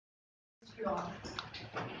Thank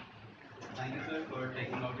you, sir, for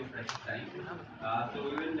taking out your precious time. So we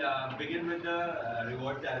will begin with the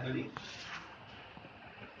reward ceremony.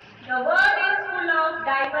 The world is full of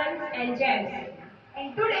diamonds and gems.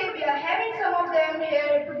 And today we are having some of them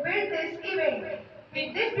here to build this event.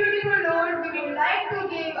 With this beautiful note, we would like to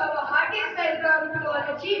give our heartiest welcome to all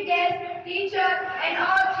the chief guests, teachers, and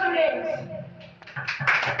all students.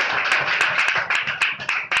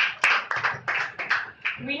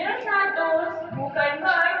 Winners are those who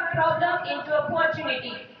convert problem into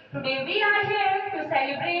opportunity. Today we are here to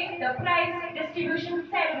celebrate the prize distribution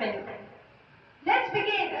ceremony. Let's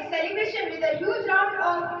begin the celebration with a huge round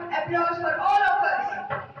of applause for all of us.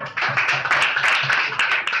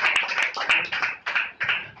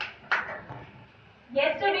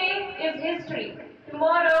 Yesterday is history.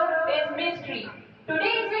 Tomorrow is mystery.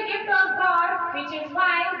 Today is a gift of God, which is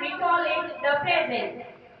why we call it the present.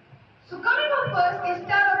 So coming up first is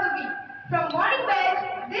Star of the Week. From Morning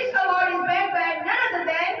Batch, this award is backed by none other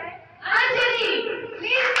than Anjali.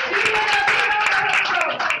 Please give her a big round of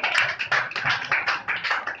applause.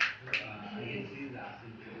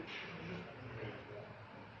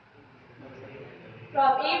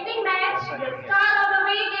 From evening match, the star of the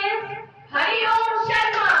week is Hari Om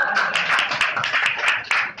Sharma.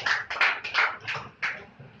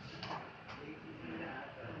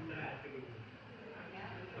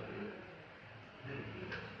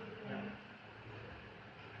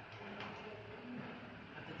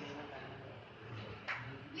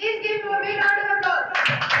 Please give him a big round of applause.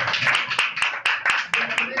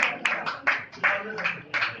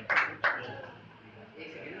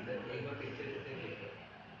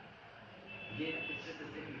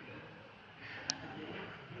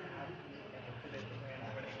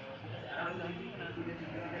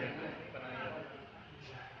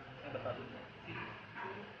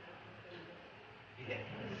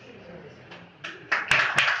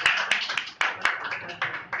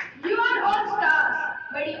 You are all stars,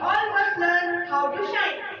 but you all must learn how to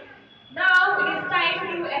shine. Now it is time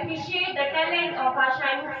to appreciate the talent of our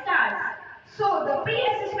shining stars. So the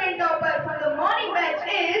pre-assessment topper for the morning batch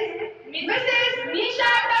is Mrs.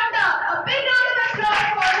 Nisha Tata. A big round of applause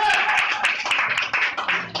for her.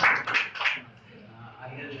 I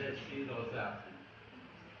hear that she is also absent.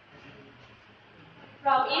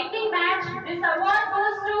 From evening match, this award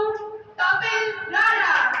goes to Kapil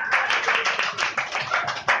Rana.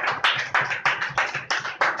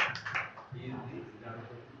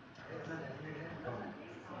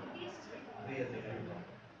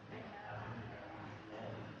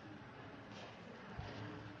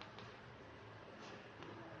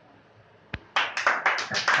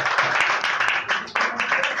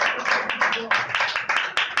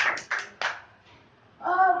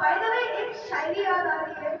 By the way, एक शायरी याद आ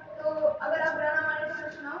रही है, तो अगर आप राणा माने तो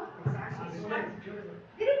सुनाओ।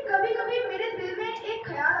 लेकिन कभी कभी मेरे दिल में एक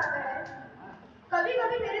ख्याल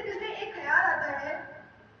आता है,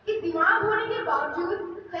 कि दिमाग होने के बावजूद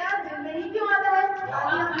ख्याल दिल में ही क्यों आता है?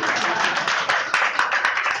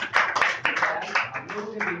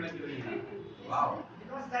 Wow.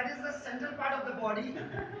 Because that is the central part of the body.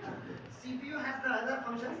 CPU has the other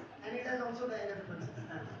functions and it has also the other functions.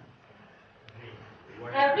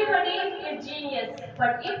 everybody is genius,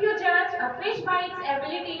 but if you judge a fish by its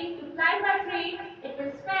ability to climb a tree, it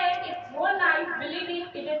will spend its whole life believing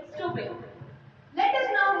it is stupid. Let us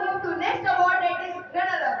now move to next award, that is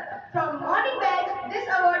runner-up. From Morning Batch, this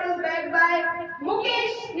award is backed by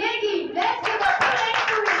Mukesh Negi. Let's give a full hand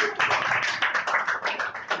to him.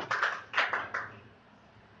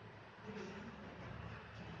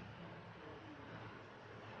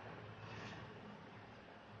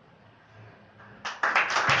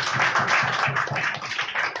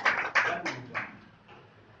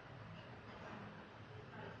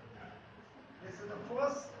 This is the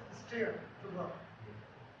first stair to go.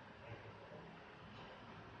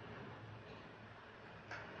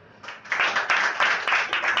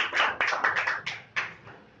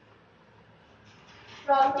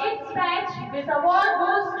 From kids batch, this award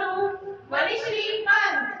goes to Manishri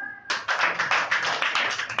Kant.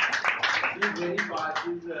 She's very fast.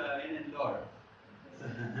 She's in Indore.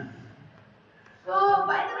 So,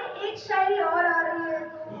 by the way, एक शायरी और आ रही है,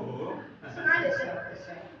 तो सुना लेते हैं।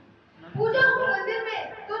 पूजा हो मंदिर में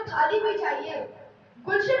तो थाली भी चाहिए,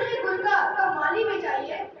 गुलशन है गुल का माली भी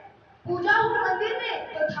चाहिए। पूजा हो मंदिर में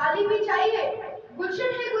तो थाली भी चाहिए, गुलशन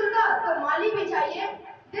है गुल का तो माली भी चाहिए।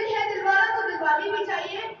 दिल है दिलवाला तो दिलवाली भी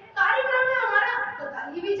चाहिए, कार्यक्रम है हमारा तो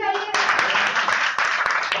थाली भी चाहिए।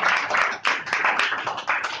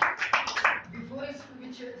 Before is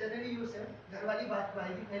which generally you say, घर वाली बात को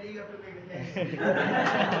आएगी, पहले you have to make it.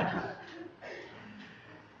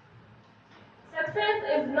 Success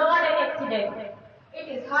is not an accident. It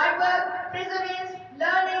is hard work, perseverance,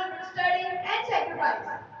 learning, studying, and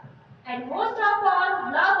sacrifice. And most of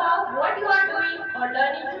all, love of what you are doing or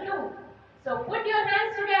learning to do. So put your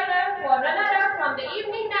hands together for runner-up from the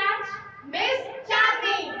evening match, Miss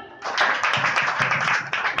Chandni.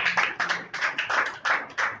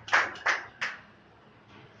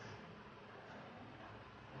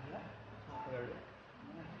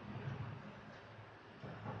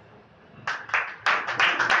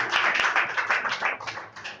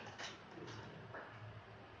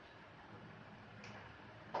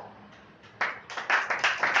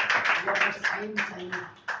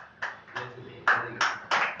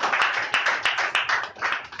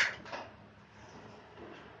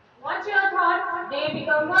 Watch your thoughts, they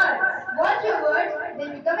become words. Watch your words, they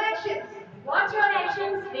become actions. Watch your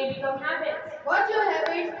actions, they become habits. Watch your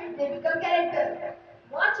habits, they become character.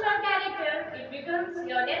 Watch your character, it becomes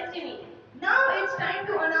your destiny. Now it's time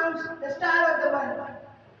to announce the star of the month.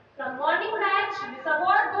 From morning match, this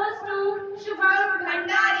award goes to Shubham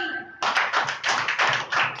Bhandari.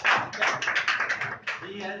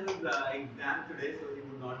 He has his exam today, so he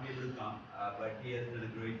would not be able to come, but he has done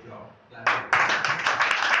a great job.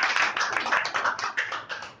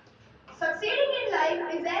 Succeeding in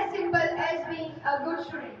life is as simple as being a good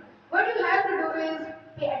student. What you have to do is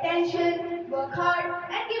pay attention, work hard,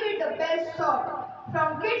 and give it the best shot.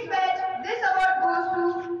 From kids batch, this award goes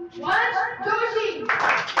to Vansh Joshi.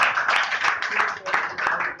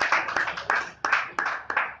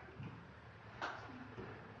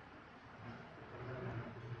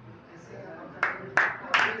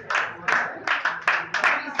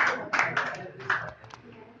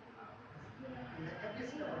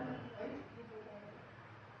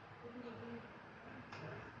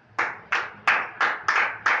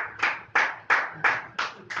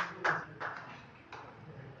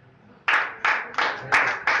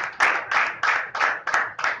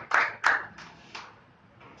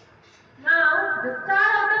 Now, the star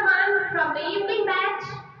of the month from the evening match.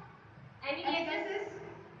 Any guesses?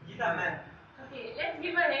 Geeta, man. Okay, let's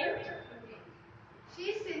give a hint. She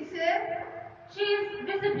is sincere, She is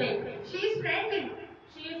disciplined. she is friendly,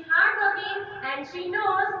 She is hardworking and she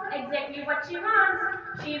knows exactly what she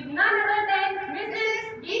wants. She is none other than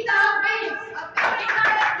Mrs. Geeta Wins. a big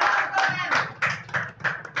round of applause for them.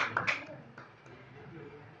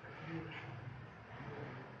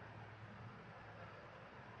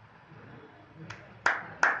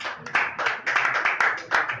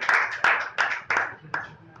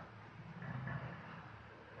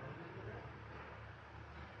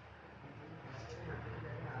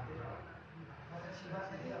 बहुत अच्छी बात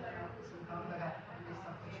है कि अपने आप को इसमें काम लगा ये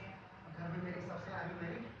सब कुछ घर में मेरी सबसे आगे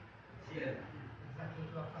मेरी Cheers. एग्जैक्टली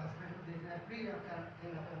तो आपका हस्बैंड को देखना है प्री आपका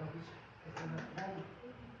देना आपका कुछ ऐसे में वो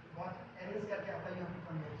बहुत अरेंज करके आता है यहाँ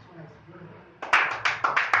पर मेरे so nice beautiful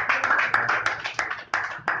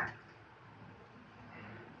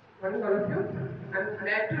Morning, all of you. I'm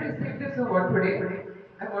glad to receive this award today.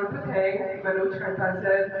 I want to thank Manoj Sir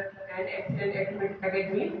and XCELLENT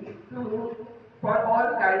Academy for all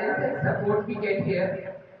guidance and support we get here.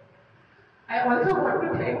 I also want to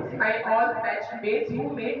thank my all batchmates who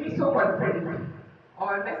made me so confident.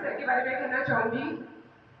 और मैं sir के बारे में कहना चाहूँगी,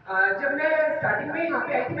 जब मैं starting में यहाँ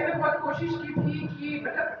पे आई थी मैंने बहुत कोशिश की थी कि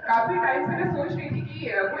मतलब काफ़ी टाइम से मैं सोच रही थी कि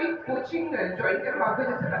कोई कोचिंग ज्वाइन करूँ। आपको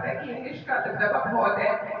जैसे पता है कि इंग्लिश का दबदबा बहुत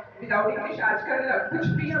है, विदाउट इंग्लिश आजकल कुछ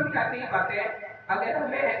भी हम कर नहीं पाते हैं। अगर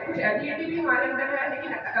हमें कुछ एबिलिटी भी हमारे अंदर है,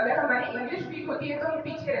 लेकिन अगर हमारी इंग्लिश वीक होती है तो हम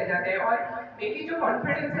पीछे रह जाते हैं और मेरी जो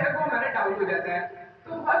कॉन्फिडेंस है वो हमारा डाउन हो जाता है। तो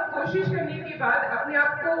बहुत कोशिश करने के बाद, अपने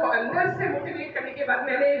आप को अंदर से मोटिवेट करने के बाद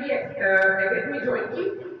मैंने ये एकेडमी ज्वाइन की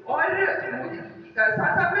और साथ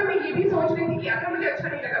साथ में मैं ये भी सोच रही थी कि अगर मुझे अच्छा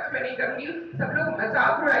नहीं लगा तो मैं नहीं करूँगी, सब लोग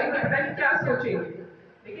मजाक उड़ाएंगे, पता नहीं क्या सोचेंगे।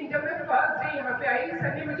 लेकिन जब मैं फर्स्ट डे यहाँ पे आई,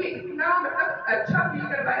 सर ने मुझे इतना मतलब अच्छा फील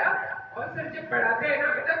करवाया। और सर जब पढ़ाते हैं ना,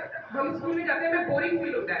 मतलब हम स्कूल में जाते हैं हमें बोरिंग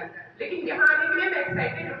फील होता है, लेकिन यहाँ आने के लिए मैं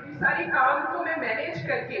एक्साइटेड होती हूँ। सारे काम को मैं मैनेज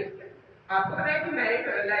करके, आपको पता है कि मैरिड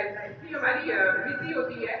लाइफ इतनी हमारी बिजी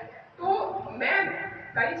होती है, तो मैं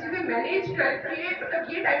सारी चीजें मैनेज करके मतलब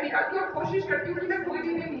ये टाइम निकालती हूँ और कोशिश करती हूँ कि मैं कोई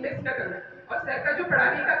भी दिन मिस न करूँ। और सर का जो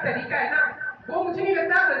पढ़ाने का तरीका है ना, वो मुझे नहीं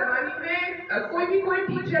लगता हल्द्वानी में कोई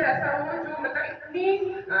टीचर ऐसा हो जो मतलब इतनी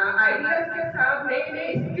आइडियाज के साथ, नए नए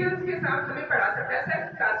स्किल्स के साथ हमें पढ़ा सकता है। सर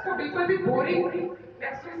क्लास को बिल्कुल भी बोरिंग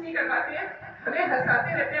महसूस नहीं करवाते हैं, हमें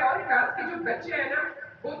हंसाते रहते हैं। और क्लास के जो बच्चे हैं ना,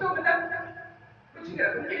 वो तो मतलब कुछ नहीं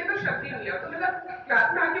रहता, उनके लिए तो शब्द ही नहीं है। तो मतलब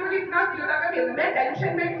क्लास में आके मुझे इतना फील होता है, मैं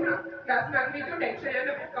टेंशन में हूँ ना, क्लास में आके जो टेंशन है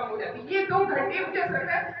ना वो कम हो जाती है। ये 2 घंटे मुझे ऐसा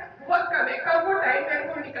लगता है बहुत कम है, कब वो टाइम मेरे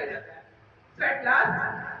को निकल जाता है। तो एट लास्ट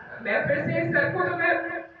मैं फिर से सर को तो मैं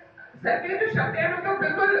सर के जो शब्द हैं वो तो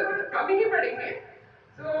बिल्कुल कम ही पड़ेंगे।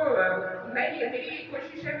 तो मेरी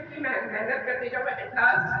कोशिश है कि मैं मेहनत करते जाऊँ। At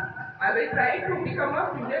last I will try to become a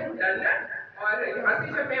fluent learner, और यहाँ से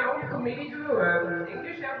जब मैं आऊँ तो मेरी जो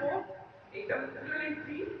इंग्लिश है वो एकदम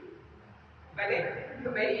फ्लुएंटली बने। तो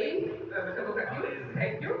मैं यही मतलब वो करती हूँ।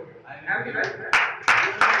 Thank you everyone.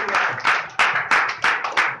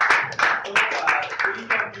 So,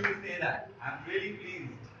 each of you say that. I'm really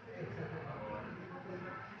pleased.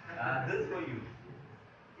 This is for you.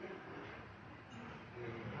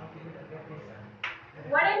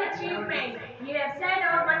 What an achievement! You have set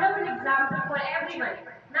a wonderful example for everyone.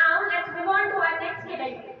 Now let's move on to our next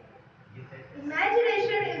category.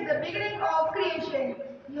 Imagination is the beginning of creation.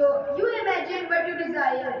 You imagine what you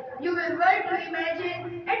desire. You will work to imagine.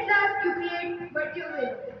 At last you create what you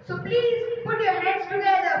will. So please put your hands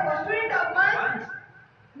together for student of month,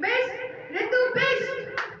 Miss Ritu Bist.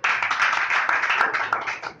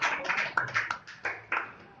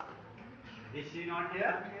 Is she not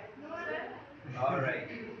here? No, sir. All right.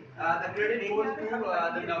 The credit goes to the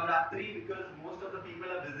Navratri because most of the people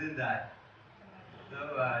are busy in that. So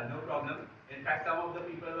no problem. In fact, some of the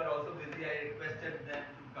people were also busy. I requested them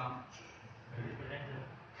to come.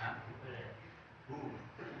 Huh? Who?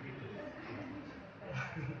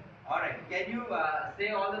 All right. Can you say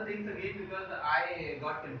all the things again because I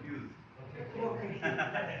got confused.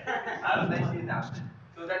 I was like she's absent,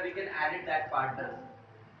 so that we can edit that part.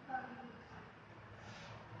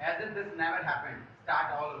 As if this never happened. Start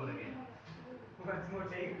all over again. Once more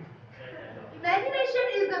take. Imagination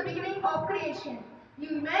is the beginning of creation. You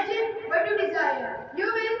imagine what you desire. You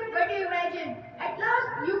will what you imagine. At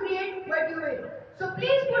last, you create what you will. So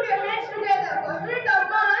please put your hands together for student of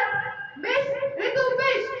month, Miss Ritu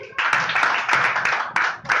Bist.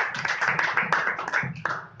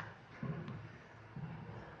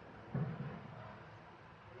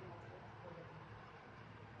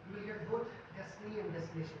 You will get both destiny and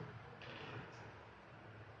destination.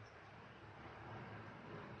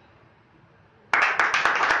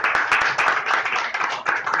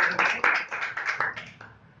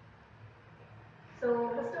 So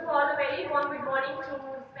first of all, a very warm good morning to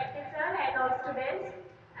respected sir and all students.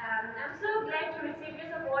 I'm so glad to receive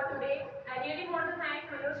this award today. I really want to thank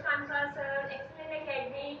Manoj Sir, Excellent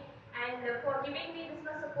Academy, and for giving me this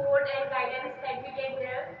much support and guidance that we get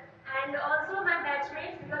here. And also my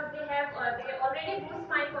batchmates because they already boost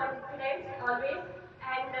my confidence always.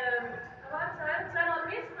 And about sir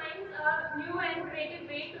always finds a new and creative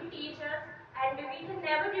way to teach us, and we can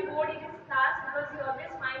never be bored in his class because he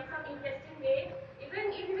always finds some interesting way. Even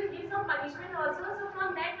if he will give some punishment also, so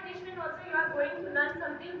from that punishment also you are going to learn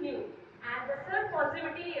something new. And the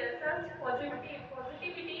positivity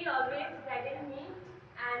always guided me,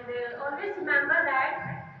 and always remember that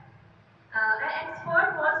an expert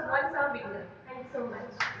was once a beginner. Thank you so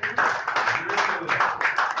much.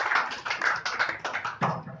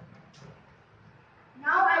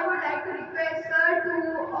 Now I would like to request sir to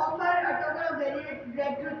offer a token of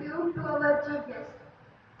gratitude to our chief guest.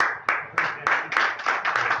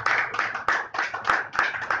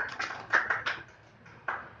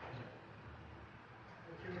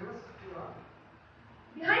 Thank you very much to all.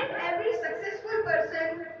 Behind every successful person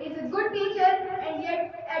is a good teacher and yet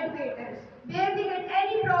educators. Barely get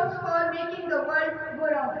any props for making the world go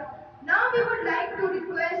round. Now we would like to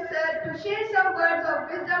request sir to share some words of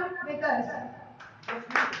wisdom with us.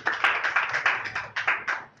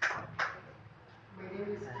 My name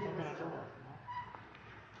is Kosis.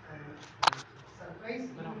 And surprise,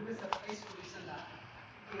 you will be surprised to listen that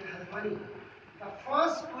in Halwani, the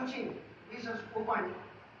first coaching which was opened,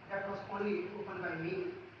 that was only opened by me,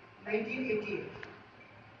 1988.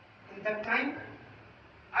 In that time,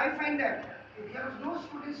 I find that there was no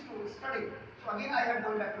students to study. So again, I had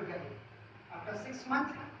gone back to Delhi. After 6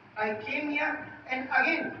 months, I came here and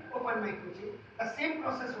again opened my coaching. The same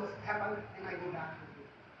process was happened, and I go back to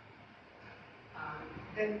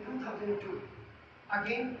Delhi. Then 2002,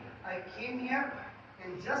 again I came here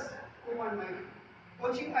and just opened my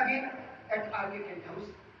coaching again at RK Kent House,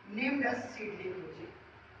 named as Seedling Coaching.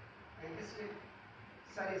 And this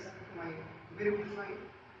sir is my very good friend.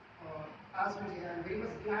 As much I am very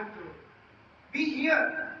much glad to be here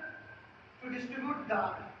to distribute the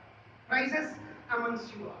prizes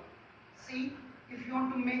amongst you all. See, if you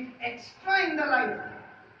want to make extra in the life,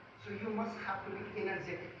 so you must have to be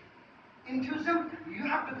energetic. Enthusiasm you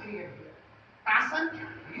have to create here. Passion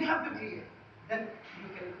you have to create. Then you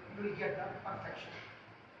will get the perfection.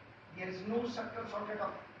 There is no shortcut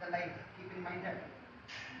of the life. Keep in mind that.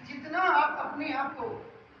 जितना आप अपने आप को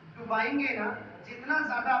डुबाएंगे ना, जितना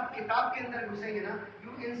ज्यादा आप किताब के अंदर घुसेंगे ना,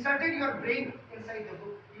 you inserted your brain inside the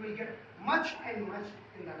book, you you will get much and much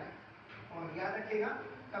in the life. और याद रखिएगा,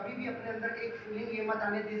 कभी भी अपने अंदर एक फीलिंग ये मत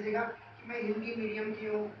आने दीजिएगा कि मैं हिंदी मीडियम की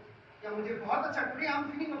हूँ या मुझे बहुत अच्छा, today I am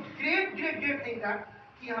feeling great great great thing that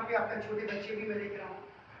कि यहाँ पे आपके छोटे बच्चे भी मैं देख रहा हूँ,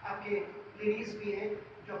 आपके लेडीज भी हैं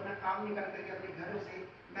जो अपना काम निकाल करके अपने घरों से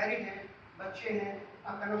मैरिड हैं, बच्चे हैं,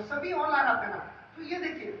 आपका नाम सभी ऑल आर आपका नाम। तो ये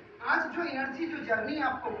देखिए आज जो एनर्जी जो जर्नी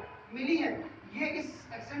आपको मिली है ये इस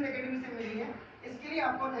एक्सेलेंट एकेडमी से मिली है, इसके लिए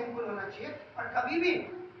आपको थैंकफुल होना चाहिए। और कभी भी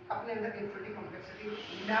अपने अंदर infinity complexity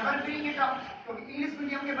never bring it up, क्योंकि इंग्लिश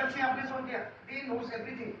मीडियम के बच्चे आपने सोच दिया दे nose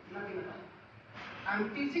everything, nothing at all. I am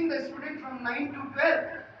teaching the student from 9 to 12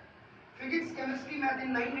 physics, chemistry, math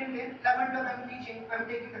in 9 and 10, 11, 12 I am teaching, I am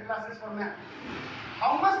taking the classes for math.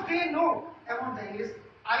 How much they know about the English,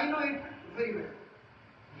 I know it very well.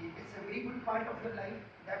 It's a very good part of your life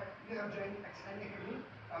that you have joined Excellent Academy.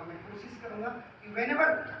 और मैं कोशिश करूँगा कि whenever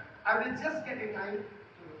I will just get a time,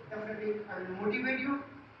 so definitely I will motivate you,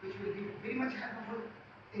 which will be very much helpful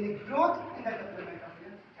in a growth in the development of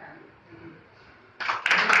your channel. Thank you.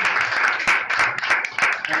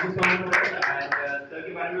 Thank you so much and sir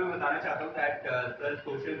के बारे में मैं बताना चाहता हूँ that sir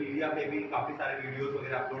social media पे भी काफी सारे वीडियोस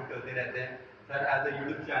वगैरह अपलोड करते रहते हैं sir as a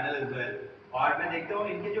YouTube channel as well. और मैं देखता हूँ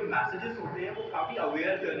इनके जो मैसेजेस होते हैं वो काफी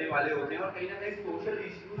अवेयर करने वाले होते हैं और कहीं ना कहीं सोशल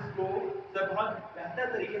इश्यूज को सर बहुत बेहतर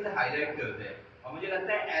तरीके से हाईलाइट करते हैं। और मुझे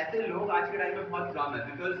लगता है ऐसे लोग आज के टाइम में बहुत कम है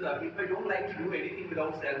because people don't like to do anything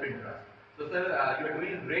without self interest. So sir you are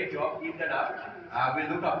doing great job, keep that up, we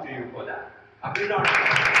look up to you for that. अभी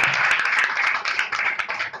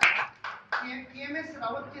KMS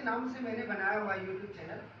रावत के नाम से मैंने बनाया हुआ यूट्यूब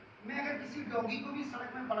चैनल। मैं अगर किसी डॉगी को भी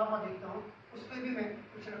सड़क में पड़ा हुआ देखता हूँ उस पर भी मैं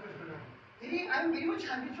कुछ ना कुछ बनाऊँ। मेरी I am very much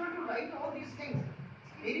habitual to right all these things.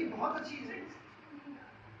 मेरी बहुत अच्छी है।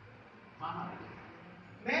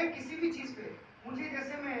 मैं किसी भी चीज़ पे, मुझे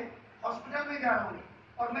जैसे मैं हॉस्पिटल में जा रहा हूँ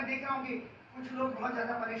और मैं देख रहा हूँ कि कुछ लोग बहुत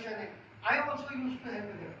ज़्यादा परेशान हैं, I also use to help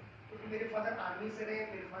them, क्योंकि मेरे फादर आर्मी से रहे,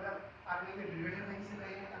 मेरे फादर आर्मी में ब्रिगेडियर रैंक से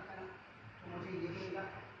रहे हैं, तो मुझे ये भी मिला।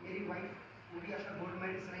 मेरी वाइफ वो भी आपका गोल्ड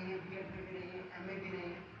मेडल्स रही है, BEd में भी रही है, MA भी रही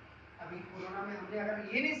है। अभी कोरोना में हमने अगर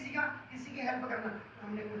ये नहीं सीखा किसी की हेल्प करना तो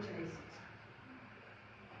हमने कुछ नहीं सीखा।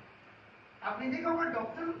 आपने देखा होगा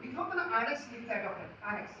डॉक्टर लिखा होगा ना, RX लिखता है doctor,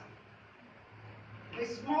 RX। A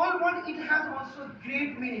small word, it has also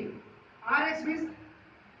great meaning. RX means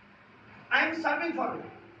I am serving for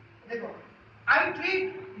you. देखो, I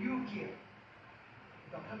treat, you care.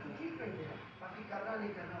 Doctor को ट्रीटमेंट देगा, बाकी करना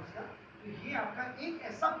नहीं करना उसका। तो ये आपका एक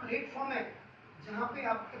ऐसा प्लेटफॉर्म है जहाँ पे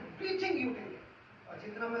आप एवरीथिंग यू कैन गेट। और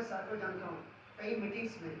जितना मैं सर को जानता हूँ कई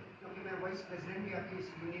मीटिंग्स में, क्योंकि मैं वाइस प्रेसिडेंट भी आपकी इस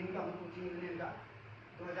यूनियन का हूँ, कोचिंग यूनियन का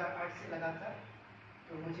 2008 से लगातार,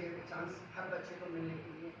 तो मुझे चांस हर बच्चे को मिलने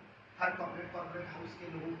के लिए, हर कॉर्पोरेट हाउस के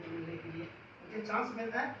लोगों को मिलने के लिए मुझे चांस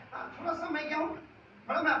मिलता है। हाँ, थोड़ा सा मैं क्या हूँ,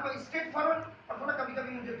 बड़ा मैं आपको स्ट्रेट फॉरवर्ड और थोड़ा कभी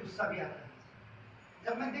कभी मुझे गुस्सा भी आता है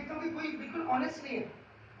जब मैं देखता हूँ कि कोई बिल्कुल ऑनेस्ट नहीं है।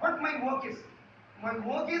 What my work is? My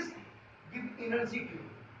work is give energy to you.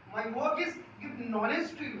 My work is give knowledge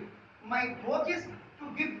to you. My work is to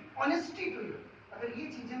give honesty to you. अगर ये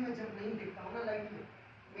चीजें मैं जब नहीं देखता हूँ ना लाइफ में,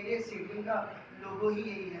 मेरे सीडलिंग का लोगो ही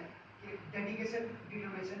यही है कि डेडिकेशन,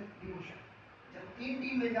 डिटर्मिनेशन, डिवोशन। जब 3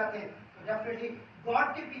 डी मिल जाते हैं तो डेफिनेटली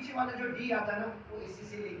गॉड के पीछे वाला जो डी आता है ना वो इसी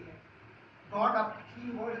से लिंक है। गॉड आप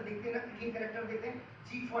 3 वर्ड देखते हैं ना, 3 कैरेक्टर देखते हैं,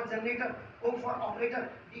 G for generator, O for operator,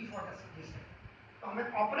 D for destination. तो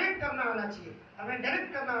हमें ऑपरेट करना आना चाहिए, हमें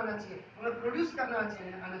डायरेक्ट करना आना चाहिए, हमें प्रोड्यूस करना आना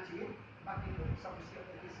चाहिए, बाकी तो सब उसके ऊपर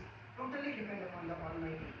totally depend upon the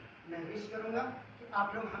almighty. मैं विश करूंगा कि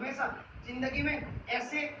आप लोग हमेशा जिंदगी में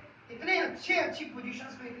ऐसे इतने अच्छी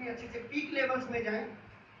पोजीशंस में, इतने अच्छे से पीक लेवल्स में जाएं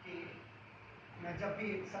कि मैं जब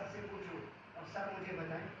भी सर से पूछूं और सर मुझे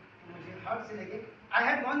बताएं तो मुझे हार्ट से लगे I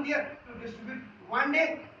had gone there to distribute one day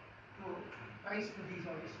to price to these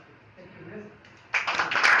all